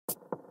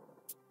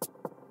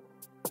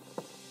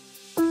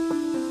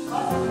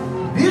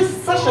This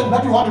session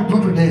that you want to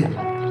do today,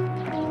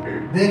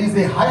 there is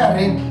a higher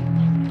rank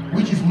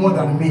which is more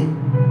than me.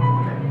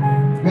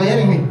 You are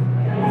hearing me?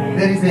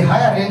 There is a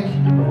higher rank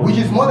which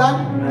is more than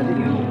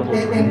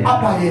an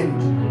upper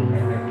end.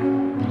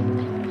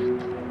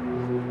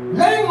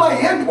 Laying my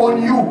hand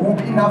on you will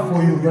be enough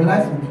for you. Your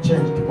life will be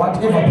changed.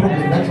 Whatever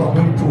problem that you are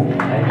going through.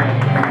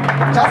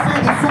 Just say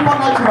the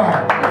supernatural.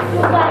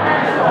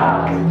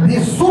 The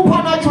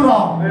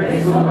supernatural.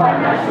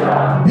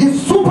 The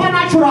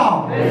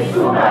supernatural.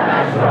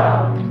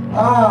 I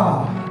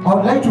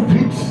would like to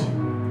greet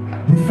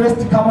the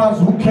first comers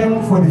who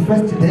came for the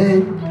first day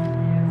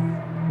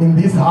in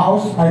this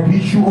house. I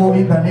greet you all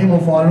in the name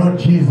of our Lord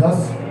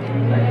Jesus.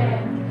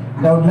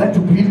 And I would like to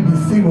greet the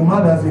single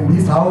mothers in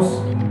this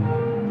house,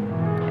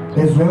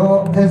 as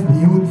well as the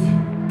youth.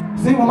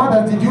 Single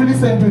mothers, did you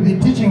listen to the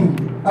teaching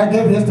I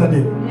gave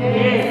yesterday?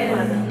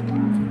 Yes.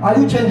 Are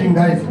you changing,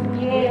 guys?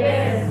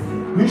 Yes.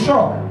 You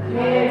sure?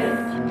 Yes.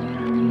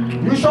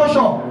 You sure?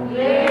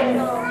 Yes.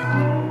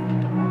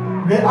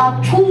 There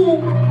are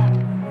two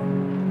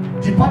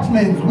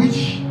departments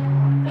which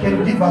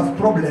can give us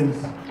problems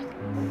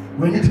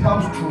when it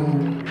comes to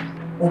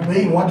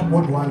obeying what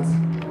God wants.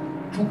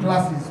 Two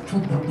classes, two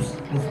groups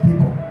of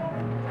people.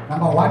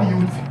 Number one,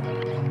 youth.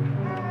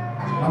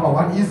 Number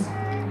one is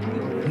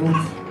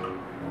youth.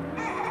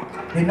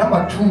 And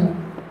number two,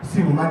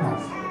 single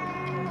mothers.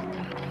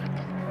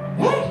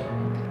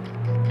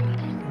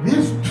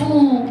 These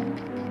two,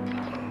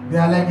 they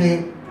are like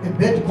a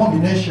bad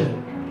combination.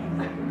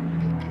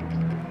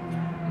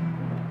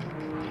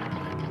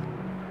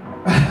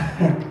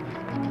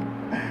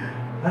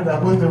 And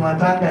Apostle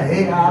Matanga,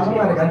 hey,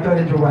 somebody can tell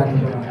you what you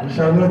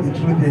shall know the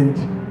truth, and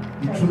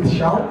the truth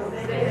shall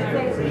set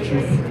you free.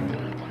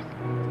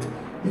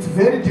 It's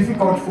very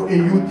difficult for a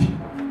youth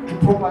to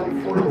properly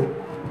follow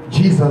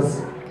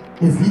Jesus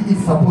as he is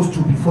supposed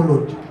to be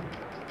followed.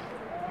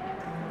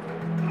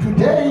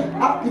 Today,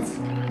 it's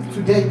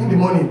today in the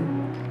morning,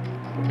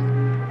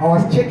 I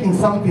was checking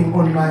something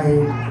on my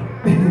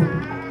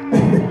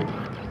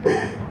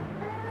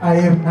I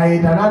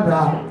had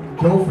another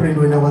girlfriend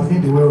when I was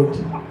in the world,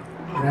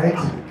 right?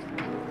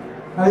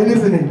 Are you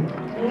listening?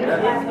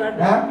 Yes.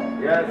 Huh?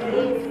 Yes.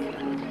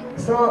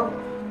 So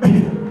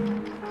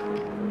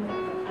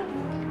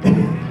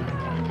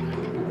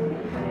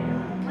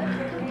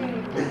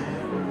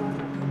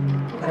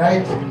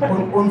right,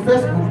 on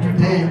Facebook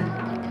today,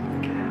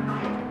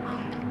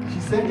 she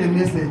sent a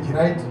message,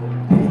 right?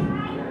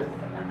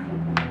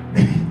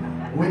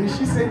 When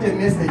she sent a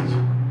message,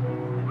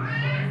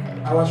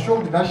 I was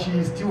shocked that she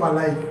is still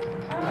alive.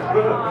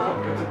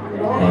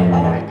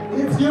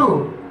 It's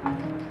you.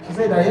 She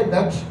said, I heard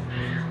that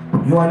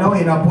you are now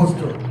an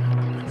apostle.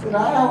 I said,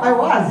 I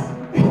was.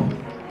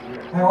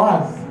 I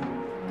was.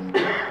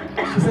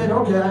 She said,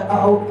 okay,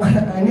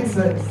 I need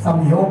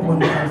some help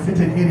on some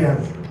certain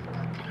areas.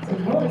 I said,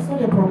 no, it's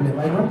not a problem.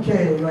 I don't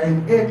care. You are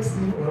an ex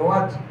or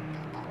what.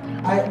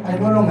 I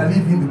no longer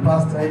live in the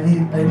past. I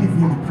live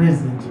in the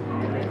present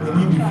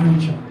and in the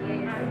future.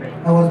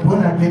 I was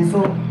born again.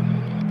 So,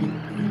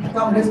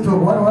 come, let's talk.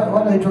 What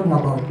are you talking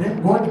about?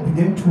 Then God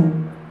began to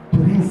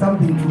bring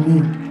something to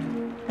me.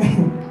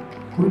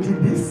 Which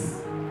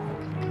is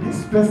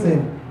this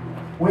person,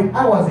 when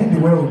I was in the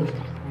world,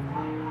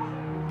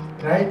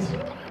 right?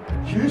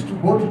 She used to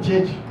go to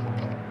church.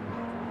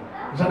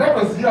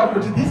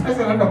 This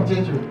person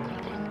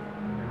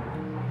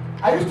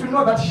I used to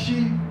know that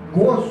she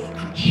goes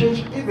to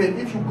church. Even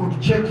if you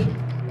could check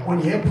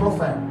on her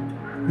profile,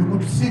 you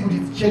could see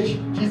with church,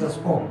 Jesus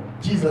up,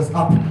 Jesus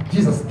up,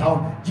 Jesus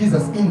down,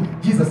 Jesus in,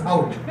 Jesus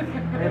out.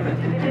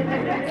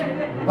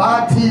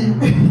 But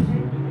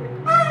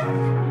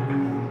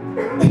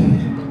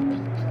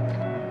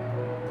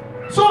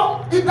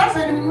so it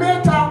doesn't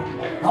matter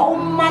how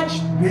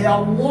much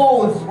their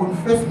walls on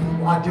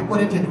Facebook are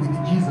decorated with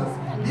Jesus.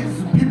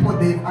 These people,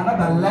 they have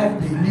another life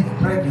they live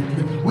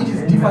privately, which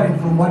is different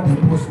from what they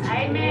post.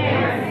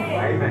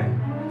 Amen.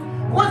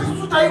 What is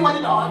the time I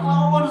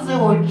want to say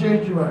about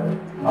church? I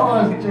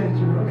want to church.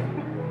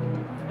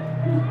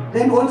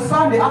 Then on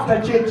Sunday after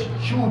church,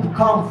 she would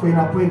come for an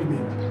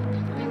appointment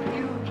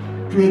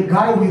to a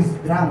guy who is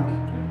drunk.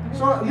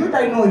 So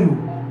I know you.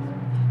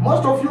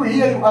 Most of you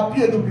here, you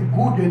appear to be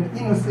good and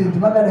innocent.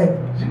 You guys,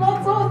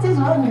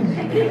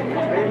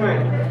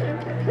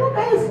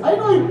 I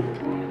know you.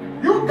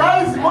 You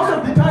guys, most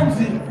of the times,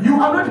 you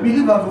are not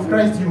believers of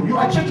Christ. You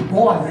are church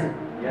goers.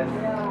 Yes.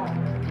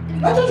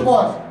 You are church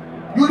goers.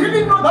 You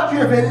really know that you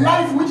have a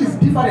life which is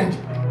different.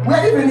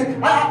 Where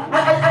even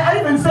I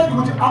even said,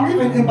 I'm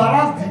even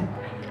embarrassed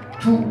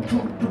to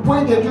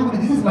point at you.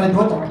 This is my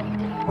daughter,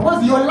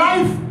 because your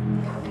life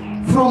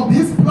from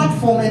this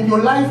platform and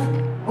your life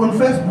on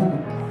Facebook.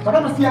 So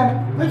let me see.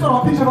 Let's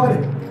talk picture about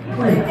it.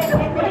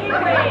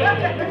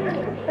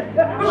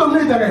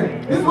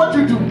 This is what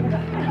you do.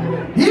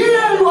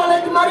 Here you are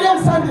like Mariam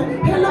Sunday.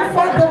 Hello,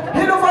 Father.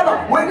 Hello, Father.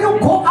 When you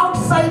go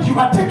outside, you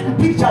are taking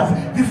pictures.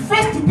 The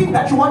first thing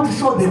that you want to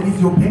show them is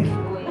your baby.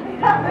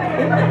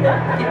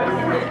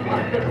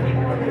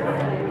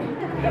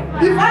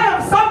 If I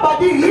have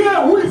somebody here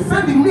who is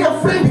sending me a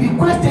friend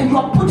request and you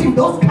are putting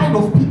those kind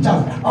of pictures,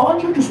 I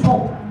want you to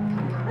stop.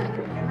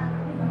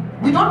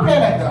 We don't play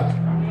like that.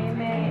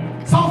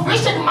 Amen.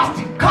 Salvation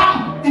must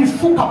come in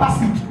full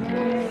capacity.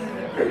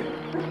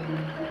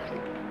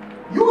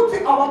 You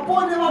think our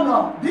poor never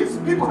know. These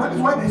people, that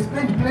is why they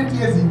spend plenty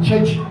years in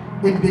church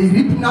and they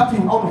reap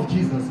nothing out of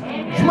Jesus.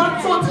 Amen.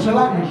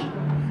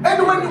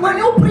 And when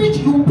you preach,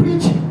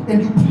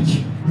 and you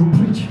preach.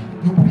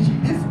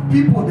 These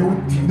people, they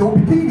will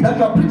be thinking that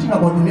you are preaching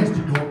about the next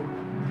door.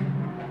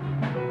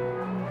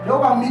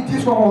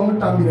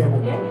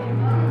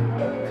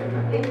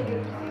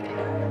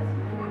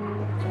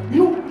 You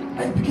know,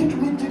 I began to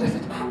meditate. I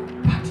said,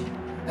 but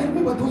I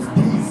remember those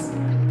days.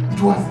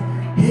 It was,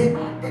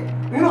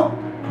 you know,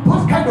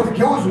 those kind of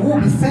girls who will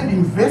be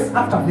sending verse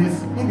after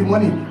verse. In the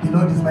morning, the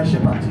Lord is my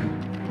shepherd,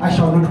 I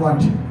shall not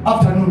want.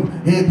 Afternoon,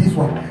 this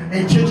one.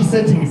 Church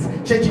settings,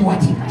 church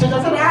what? Church,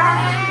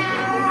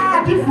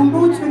 I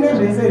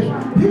said,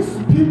 these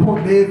people,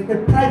 they have a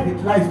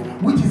private life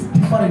which is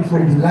different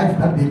from the life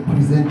that they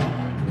present to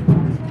the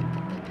public.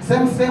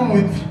 Same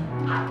with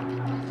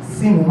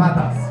single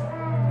mothers.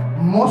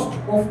 Most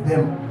of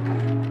them,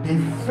 they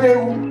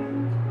fail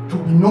to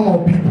be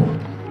normal people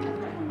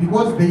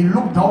because they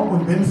look down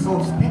on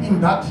themselves, thinking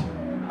that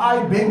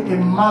I being a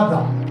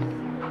mother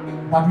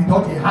but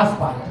without a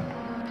husband,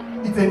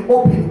 it's an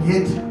open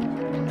gate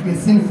to a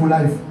sinful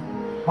life.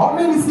 How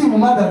many single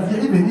mothers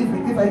here, even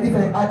if I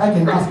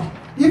can ask,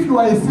 if you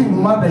are a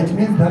single mother, it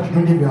means that you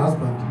don't have a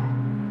husband.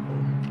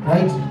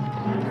 Right?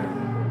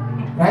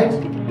 Right?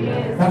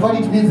 Yes. That's what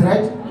it means,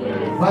 right?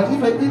 Yes. But if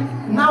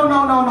now.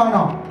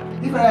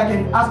 If I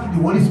can ask the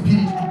Holy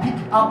Spirit to pick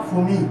up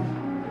for me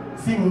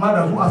single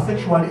mothers who are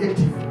sexually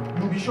active,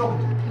 you'll be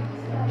shocked.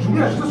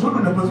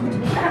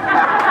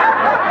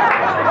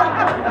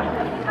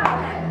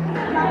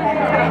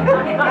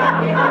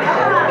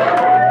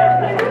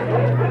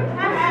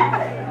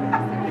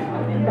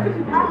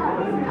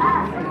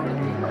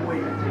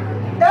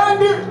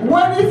 And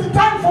when it's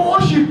time for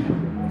worship,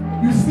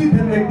 you see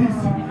them like this.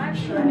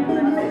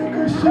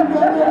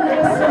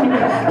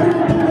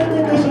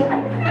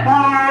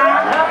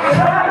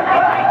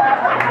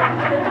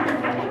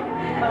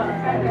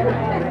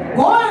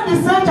 Go and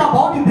research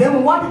about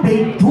them, what they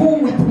do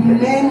with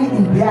men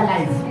in their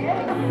life.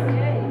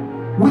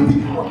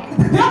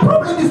 Their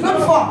problem is not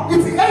far.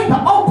 It's either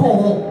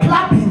alcohol,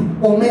 clubbing,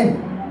 or men.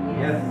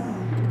 Yes.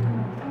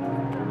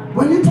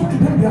 When you talk to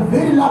them, they are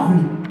very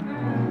lovely.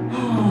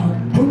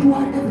 Don't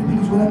worry, everything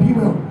is going to be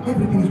well.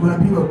 Everything is going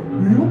to be well.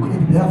 Look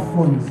at their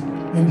phones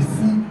and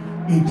see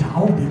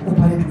how they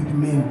operate with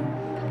men.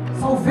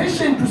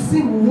 Salvation to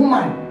single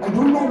woman, I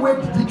don't know where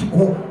did it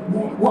go.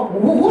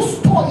 Who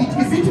stole it?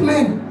 Is it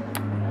men?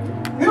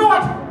 You know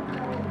what?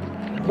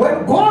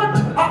 When God,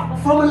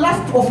 from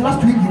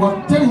last week, he was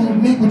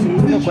telling me to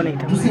preach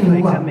to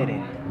single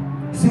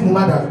women. Single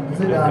mothers. I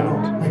said, no,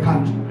 I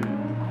can't.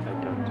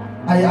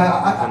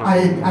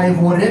 I've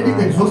already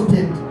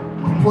exhausted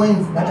the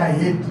points that I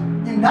had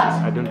in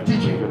that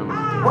teaching.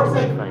 God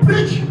said,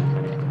 preach.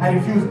 I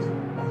refused.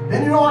 Then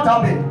you know what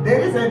happened?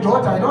 There is a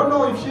daughter, I don't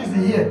know if she's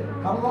here.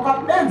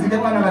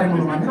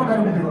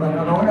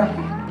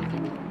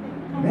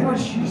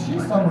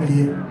 She's somewhere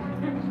here.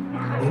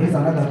 There is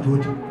another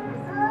daughter.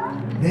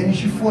 Then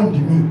she phoned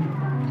me.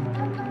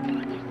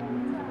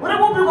 Where are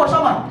you,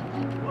 Shaman?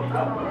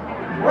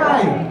 Where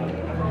are you?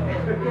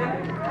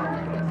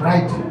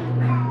 Right.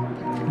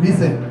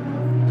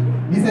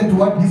 Listen to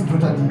what this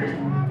daughter did.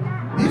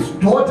 This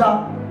daughter,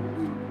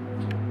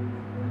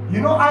 you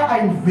know, I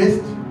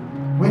invest.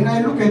 When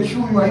I look at you,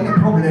 you are in a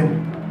problem,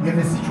 you have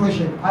a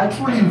situation. I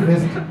truly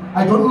invest.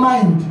 I don't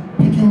mind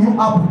picking you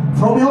up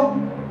from your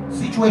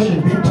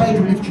situation, then try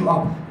to lift you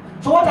up.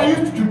 So what I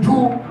used to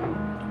do,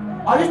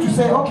 I used to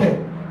say,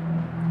 okay,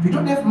 if you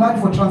don't have money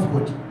for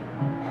transport,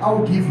 I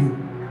will give you.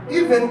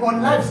 Even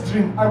on live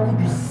stream, I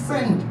would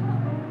send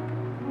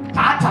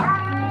data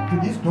to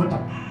this daughter.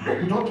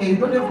 It's okay, you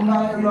don't have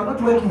money, you are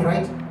not working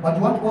right, but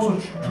you want also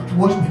to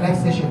watch the live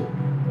session.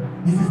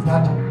 This is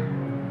data.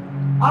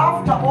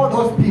 After all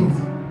those things,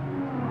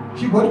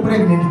 she got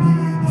pregnant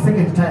the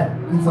second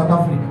time in South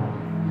Africa.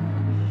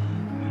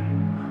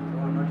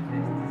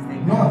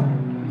 No,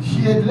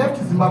 she had left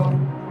Zimbabwe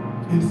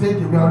and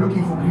said we are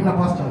looking for greener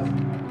pastures.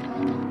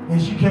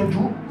 And she came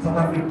to South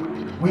Africa.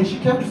 When she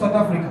came to South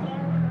Africa,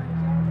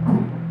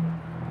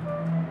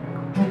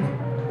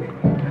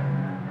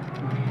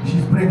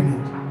 she's pregnant.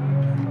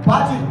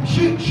 But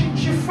she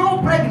fell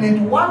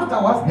pregnant whilst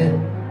I was there.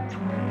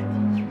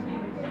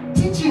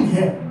 Teaching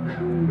her,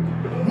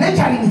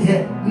 nurturing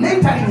her,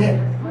 mentoring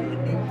her.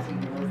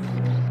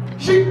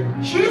 She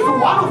is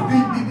one of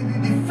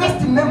the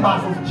first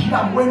members of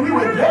JIAM when we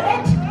were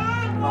there.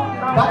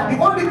 But the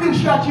only thing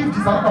she achieved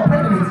is another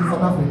pregnancy in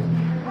South Africa.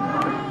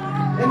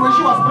 And when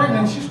she was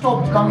pregnant, she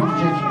stopped coming to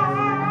church.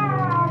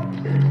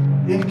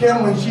 It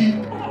came when she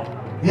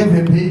gave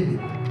a baby.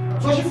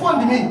 So she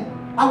phoned me.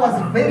 I was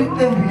very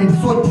angry and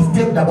so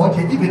disturbed about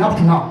her, even up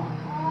to now.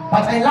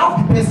 But I love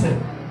the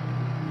person.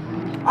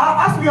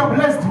 I asked we are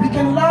blessed, we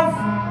can love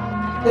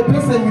a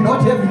person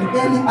without having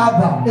any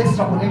other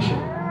extra connection.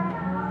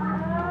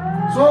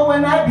 So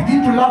when I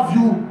begin to love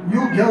you,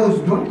 you girls,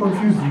 don't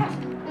confuse it.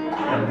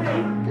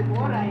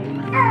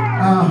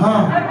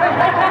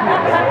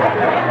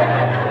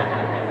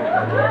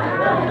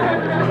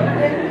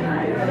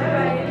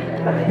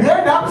 You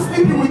end up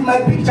sleeping with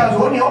my pictures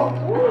on you.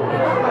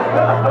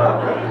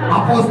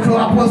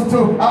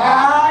 Apostle.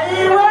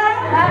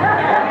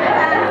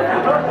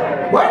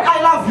 When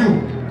I love you,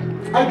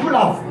 I do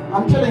love.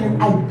 I'm telling you,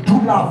 I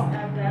do love.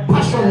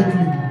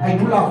 Passionately, I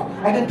do love.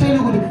 I can tell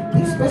you,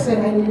 this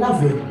person, I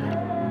love it.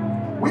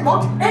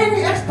 Without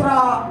any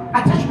extra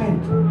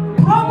attachment.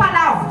 Proper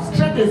love,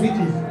 straight as it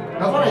is.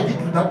 That's what I did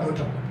with that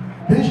daughter.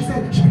 Then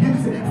she began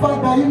to say,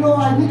 Father, you know,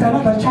 I need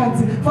another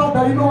chance.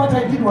 Father, you know what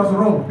I did was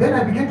wrong. Then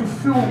I began to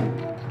feel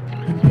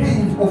the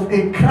pains of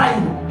a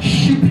crying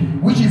sheep,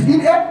 which is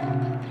in a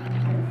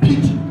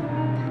pit.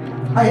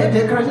 I had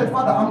her cry, I said,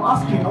 Father, I'm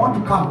asking, I want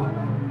to come.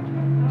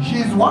 She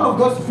is one of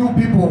those few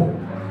people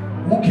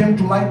who came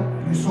to my,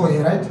 you saw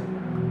her, right?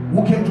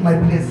 Who came to my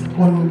place it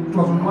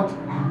was on what?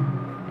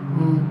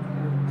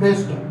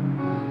 Thursday.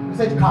 He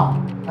said,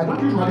 come. I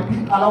don't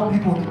usually allow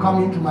people to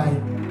come into my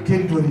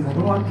territories. I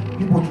don't want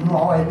people to know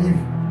how I live.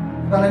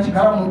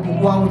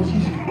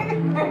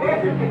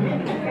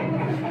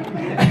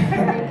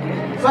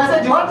 So I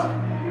said, you what?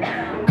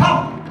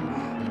 Come.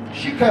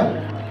 She came.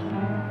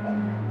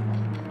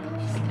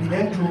 She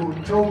began to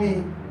tell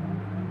me,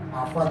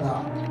 Father,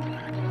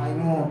 I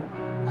know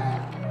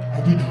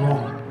I did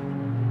wrong.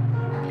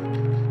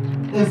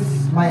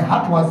 As my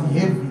heart was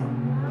heavy,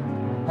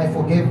 I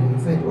forgave him.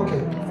 He said, okay,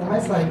 from my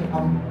side,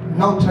 I'm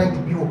now trying to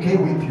be okay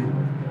with you.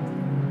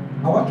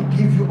 I want to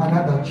give you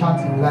another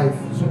chance in life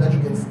so that you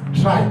can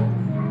try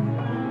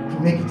to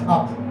make it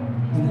up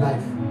in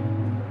life.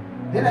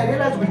 Then I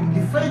realized with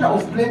the failure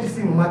of plenty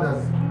single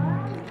mothers,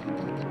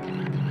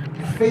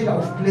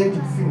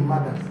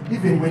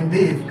 even when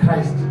they have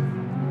Christ,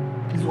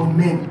 is on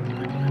men.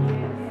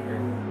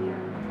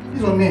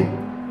 It's on men.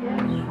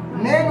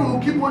 Men will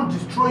keep on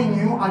destroying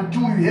you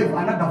until you have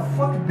another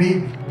fourth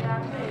baby.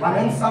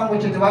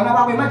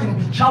 Imagine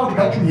the child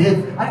that you have.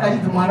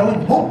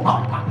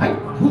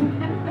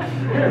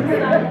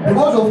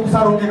 Because of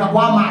Sarongeka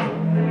Kwamai.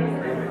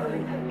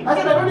 I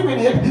said, I don't even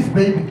hate this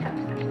baby.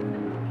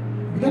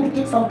 Began to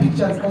take some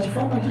pictures. And she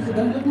found out, she said,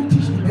 let me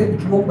teach the baby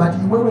to walk, but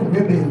he wearing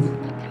babies.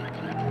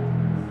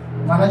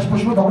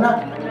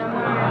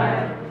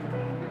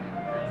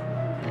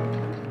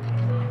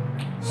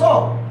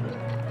 So,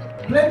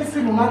 plenty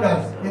single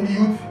mothers in the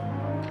youth,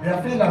 they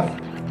are failures.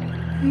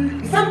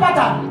 Same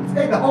pattern. It's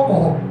either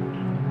alcohol,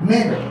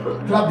 men,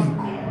 clubbing,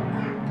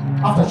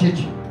 after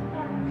church.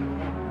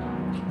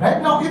 Right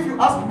now, if you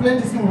ask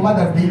plenty single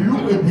mothers, they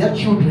look at their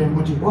children,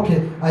 which is,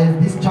 okay, I have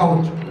this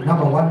child,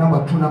 number 1,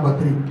 number 2, number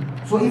 3.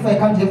 So if I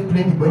can't have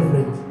plenty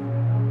boyfriends,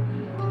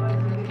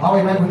 how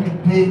am I going to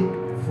pay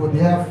for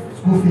their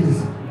school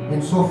fees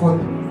and so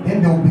forth?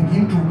 Then they will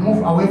begin to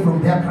move away from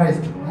their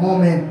Christ. More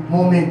men,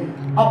 more men.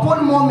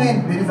 Upon more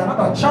men, there is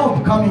another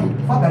child coming,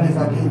 fatherless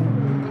again.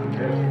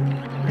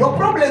 Your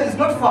problem is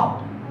not far.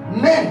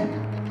 Men,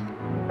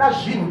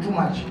 that's too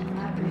much.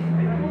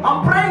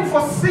 I'm praying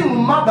for single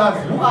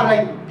mothers who are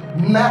like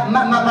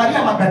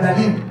Maria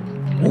Magdalene,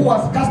 who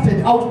was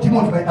casted out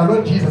demons by the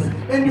Lord Jesus,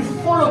 and you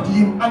followed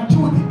him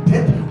until the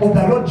death of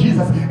the Lord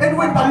Jesus. And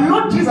when the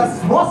Lord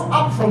Jesus rose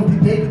up from the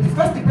dead, the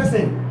first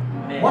person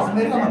was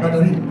Maria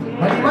Magdalene.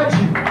 But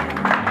imagine,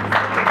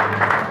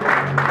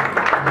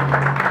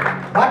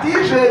 but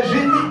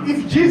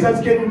if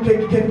Jesus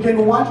can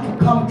want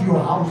to come to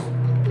your house,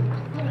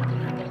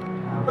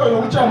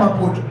 which I'm a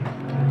photo.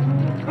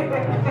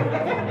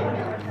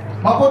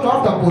 Mapoto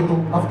after photo.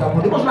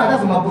 Because now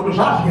that's my photo.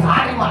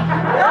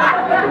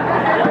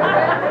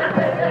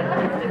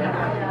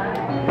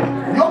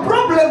 Your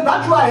problem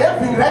that you are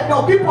having right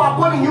now, people are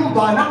calling you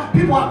Bana,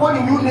 people are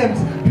calling you names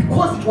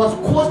because it was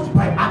caused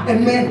by a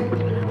man.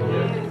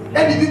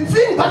 And the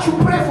thing that you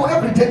pray for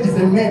every day is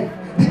a man.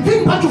 The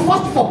thing that you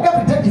fast for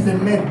every day is a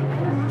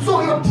man.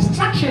 So your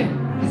distraction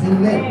is a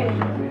man.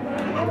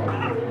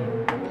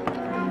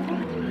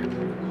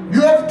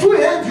 You have 2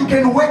 hands, you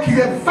can work,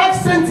 you have 5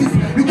 senses,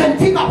 you can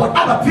think about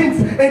other things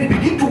and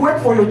begin to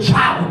work for your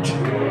child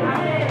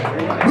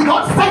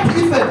without side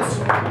effects.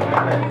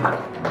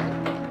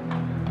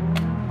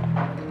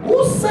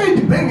 Who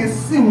said being a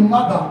single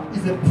mother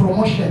is a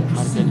promotion to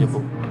sin?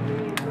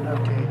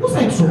 Who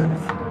said so?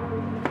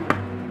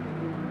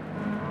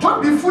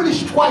 Don't be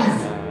foolish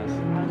twice.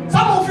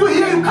 Some of you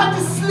here, you can't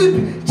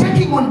sleep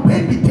checking on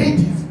baby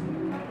daddies.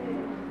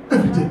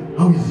 Every day,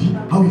 how is he?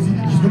 How is he?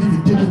 He's not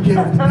even taking care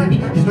of the baby.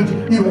 He's not.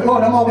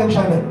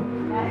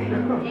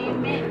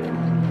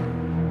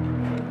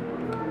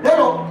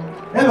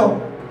 Hello.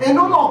 A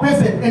normal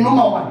person, a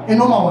normal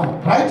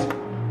one, right?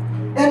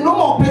 A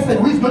normal person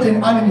who is not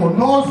an animal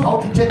knows how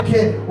to take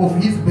care of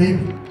his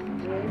baby.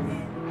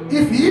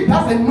 If he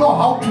doesn't know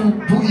how to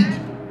do it,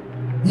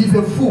 he's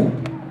a fool.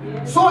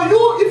 So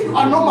if you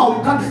are normal,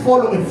 you can't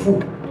follow a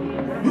fool.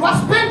 You are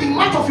spending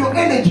much of your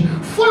energy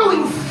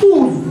following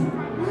fools.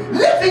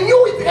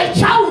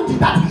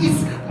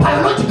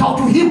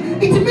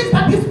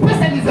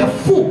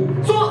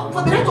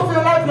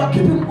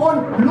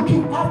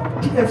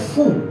 up to a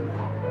fool.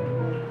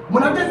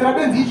 Munatezera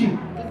benzi ichi.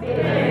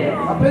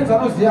 Apenza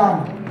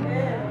anoziana.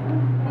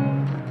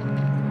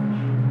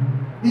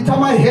 It's on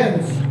my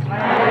hands.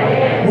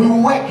 We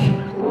work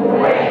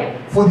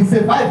for the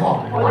survival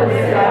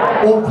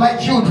of my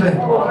children.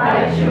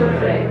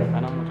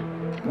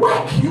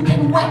 Work, you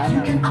can work,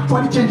 you can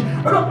actually change.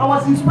 But I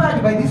was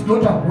inspired by this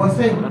daughter who was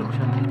saying,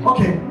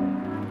 okay,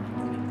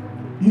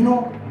 you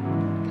know,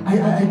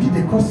 I did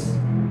a course,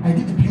 I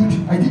did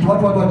beauty, I did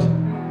what.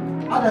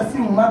 Other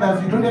single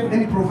mothers, you don't have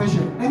any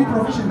profession. Any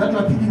profession that you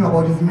are thinking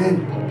about is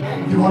men.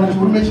 If you want to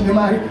mention the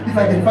marriage, if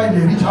I can find a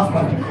rich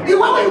husband. In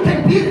what way you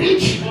can be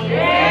rich?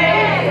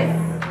 Yes.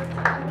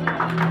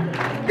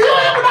 You know,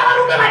 you never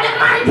look at the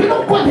marriage, you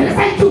don't go to the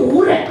side to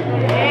Ure.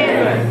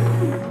 Yes.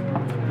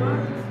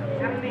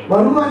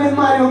 But who can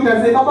marry you? Can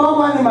say, Baba, who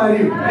can marry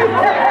you?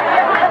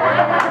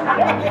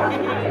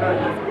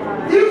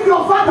 If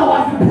your father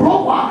was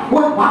broke,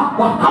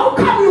 how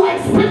come you are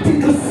expecting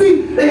to see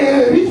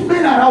rich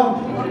men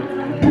around?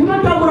 Do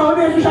not talk about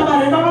it. You shall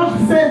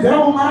not say,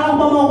 Amen.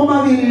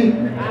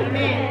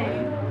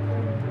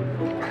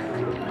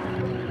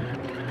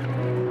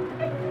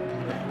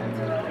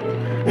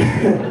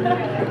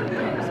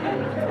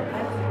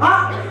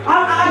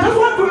 I just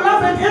want to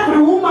laugh at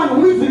every woman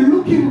who is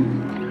looking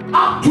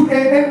up to a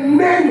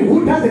man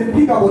who doesn't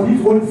think about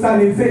his own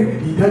son and say,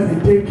 he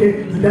doesn't take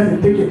care, he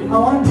doesn't take care. I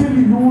want to tell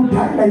you, you will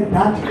die like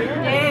that.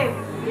 Yes.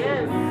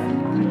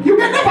 You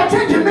can never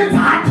change a man's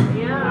heart.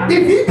 Yeah.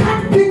 If he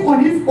can't think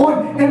on his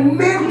own, a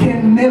man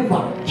can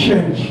never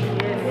change.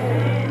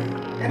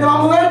 And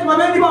I'm looking at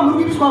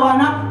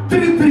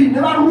 3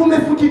 never room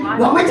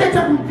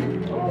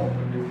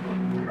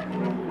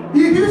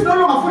This is no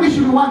longer foolish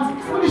you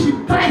want, foolish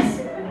it thrice.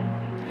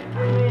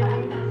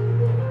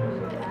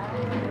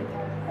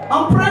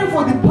 I'm praying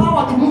for the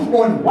power to move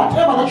on.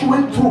 Whatever that you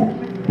went through,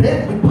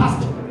 bear the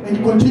past and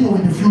continue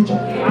with the future.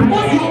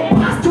 Because your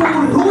past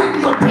will ruin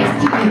your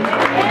destiny.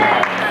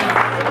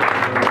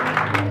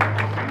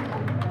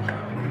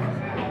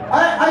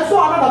 I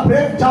saw another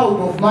brave child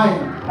of mine.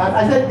 And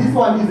I said this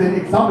one is an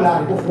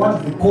exemplar of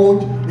what is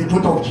called the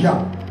daughter of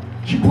JIAM.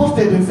 She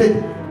posted and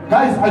said,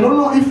 guys, I don't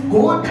know if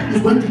God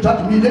is going to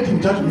judge me, let him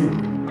judge me.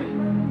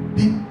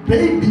 The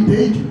baby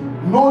daddy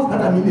knows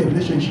that I'm in a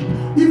relationship,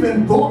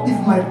 even though if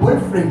my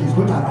boyfriend is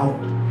not around.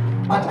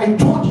 But I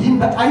told him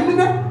that I'm in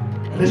a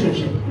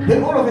relationship.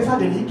 Then all of a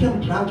sudden he came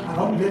drunk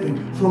around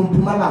 11 from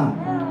Pumalang.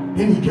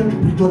 Then he came to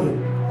Pretoria.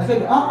 I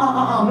said,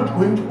 I'm not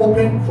going to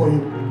open for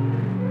you.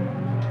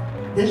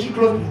 Then she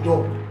closed the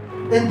door.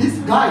 And this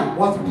guy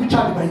was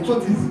butchered by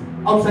tortoise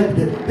outside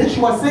there. Then she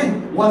was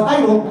saying, was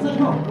I wrong? I said,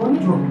 no, you're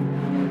not wrong.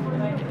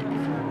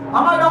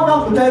 I'm not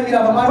going to tell me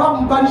that my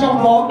mom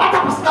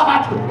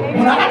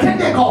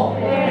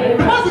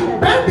because in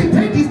baby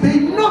daddies, they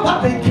know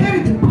that they carry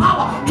the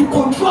power to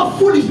control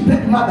foolish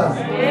baby mothers.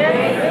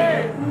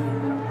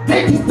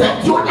 They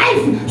disturb your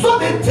life, so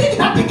they think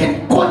that they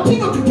can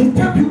continue to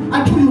disturb you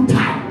until you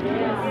die.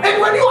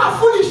 And when you are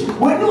foolish,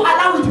 when you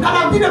allow it,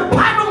 I be the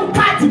panel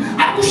cat,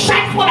 I will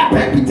shine for a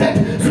baby dead.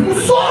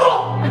 Sorrow.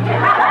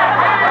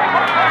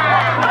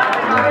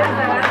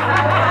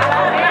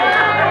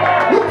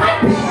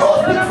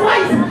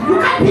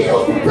 He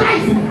used to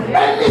place a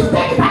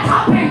mistake that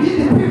happened in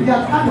the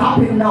previous can't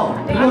happen now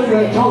because you're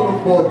a child of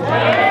God.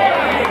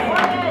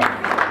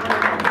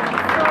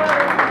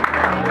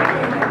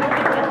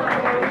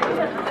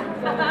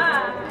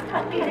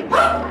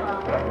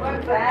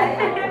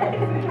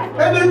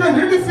 And then when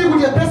really see when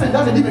your person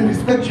doesn't even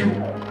respect you,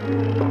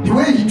 the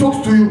way he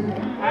talks to you.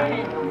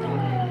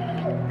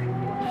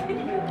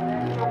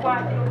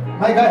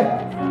 My guy,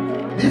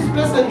 this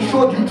person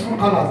showed you true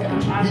colors,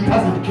 but he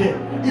doesn't care.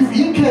 If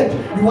he cared,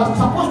 he was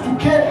supposed to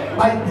care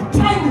by the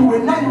time you were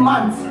 9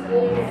 months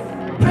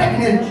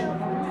pregnant.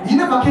 He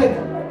never cared.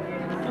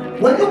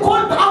 When you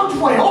called out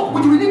for help,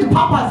 which we need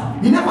purpose,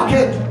 he never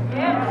cared.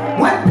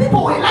 When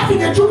people were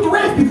laughing at you to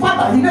raise the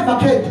father, he never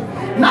cared.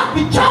 Now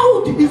the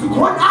child is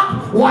grown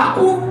up,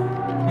 waku,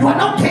 you are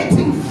now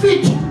getting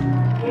fit.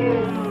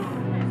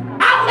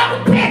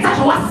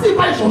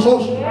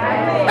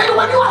 And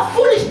when you are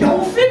foolish, they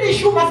will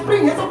finish. You must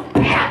bring his own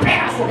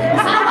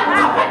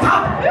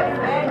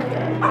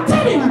I'm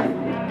telling you,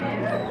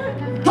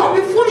 don't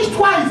be foolish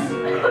twice.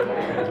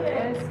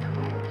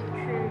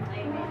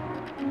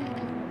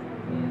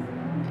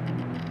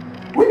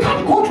 We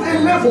can't go to a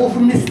level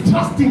of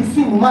mistrusting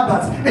single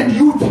mothers and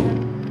youth.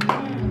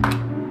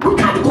 We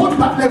can't go to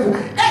that level.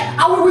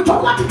 We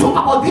don't want to talk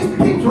about these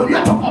things when we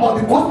are talking about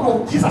the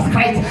gospel of Jesus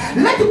Christ.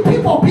 Let the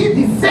people be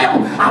the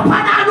same.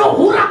 Apana no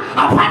hura,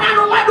 apana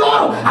no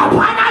madoro,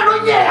 apana no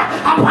nyera,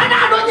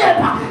 apana no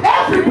nyepa.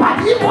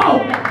 Everybody equal.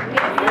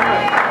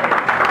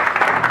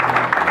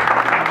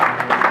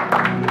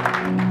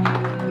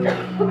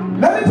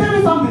 Let me tell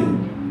you something.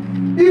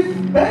 If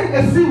being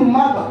a single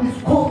mother is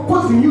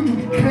causing you to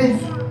be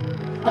crazy,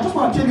 I just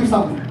want to tell you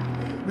something.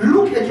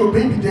 Look at your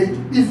baby daddy.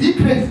 Is he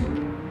crazy?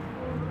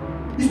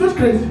 He's not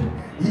crazy.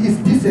 He is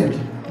decent,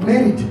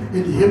 married,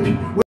 and happy.